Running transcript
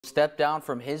Stepped down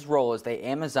from his role as the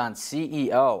Amazon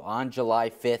CEO on July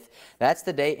 5th. That's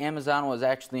the day Amazon was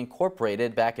actually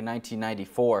incorporated back in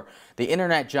 1994. The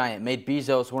internet giant made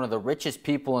Bezos one of the richest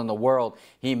people in the world.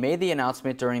 He made the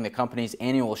announcement during the company's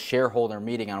annual shareholder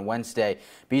meeting on Wednesday.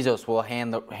 Bezos will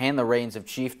hand the reins of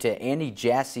chief to Andy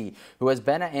Jassy, who has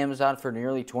been at Amazon for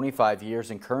nearly 25 years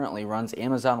and currently runs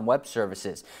Amazon Web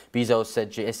Services. Bezos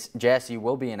said Jassy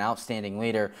will be an outstanding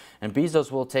leader, and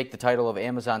Bezos will take the title of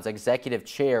Amazon's executive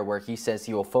chair, where he says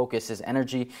he will focus his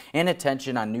energy and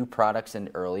attention on new products and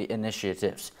early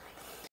initiatives.